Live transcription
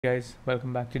Guys,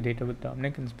 welcome back to Data with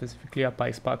Dominic and specifically our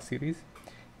PySpark series.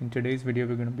 In today's video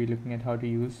we're going to be looking at how to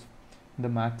use the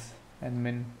max and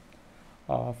min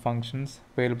functions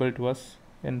available to us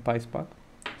in PySpark.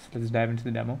 So let's dive into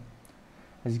the demo.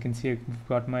 As you can see, I've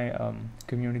got my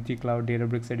Community Cloud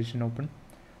Databricks edition open.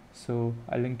 So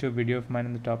I'll link to a video of mine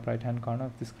in the top right hand corner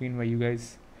of the screen where you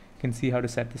guys can see how to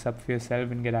set this up for yourself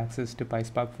and get access to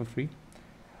PySpark for free.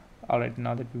 Alright,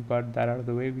 now that we've got that out of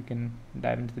the way, we can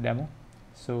dive into the demo.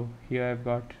 So here I've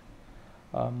got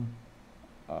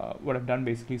what I've done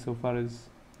basically so far is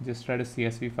just write a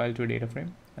CSV file to a data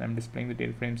frame, and I'm displaying the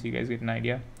data frame so you guys get an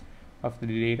idea of the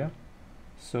data.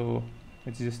 So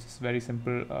it's just this very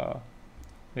simple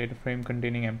data frame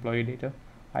containing employee data,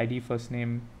 ID, first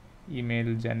name,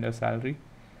 email, gender, salary,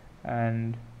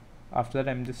 and after that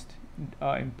I'm just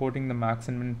importing the max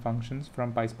and min functions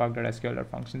from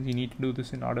PySpark.sql.functions. You need to do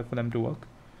this in order for them to work.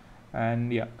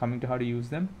 And yeah, coming to how to use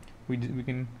them, we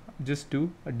can just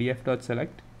do a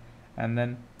df.select, and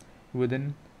then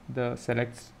within the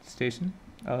select station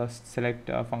select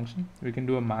function, we can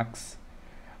do a max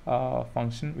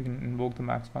function. We can invoke the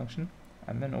max function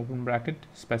and then open bracket,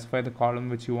 specify the column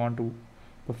which you want to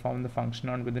perform the function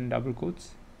on within double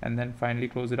quotes, and then finally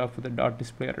close it off with a dot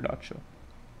display or a dot show.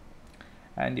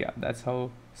 And yeah, that's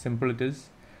how simple it is.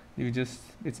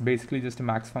 It's basically just a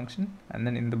max function, and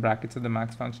then in the brackets of the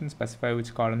max function specify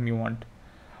which column you want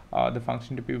the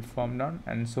function to be performed on,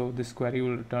 and so this query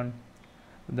will return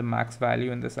the max value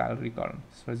in the salary column.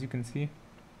 So as you can see,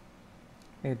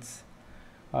 it's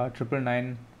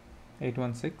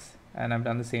 999816, and I've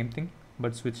done the same thing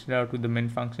but switched it out with the min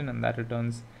function, and that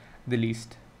returns the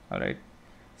least. Alright,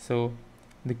 so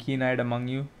the keen-eyed among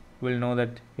you will know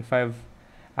that if I've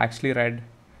actually read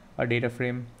a data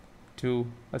frame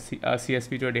to a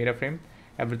CSV to a data frame,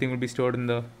 everything will be stored in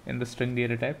the string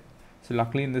data type. So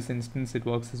luckily in this instance it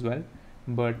works as well,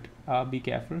 but be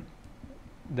careful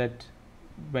that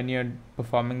when you're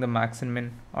performing the max and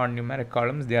min on numeric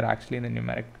columns, they are actually in the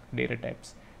numeric data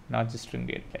types, not just string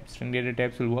data types. String data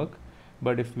types will work,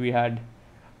 but if we had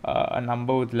a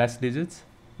number with less digits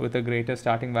with a greater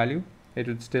starting value, it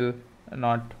would still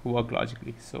not work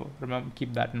logically. So remember,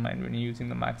 keep that in mind when you're using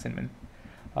the max and min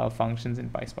functions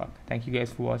in PySpark. Thank you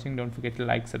guys for watching. Don't forget to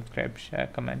like, subscribe, share,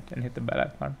 comment, and hit the bell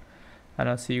icon. And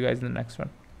I'll see you guys in the next one.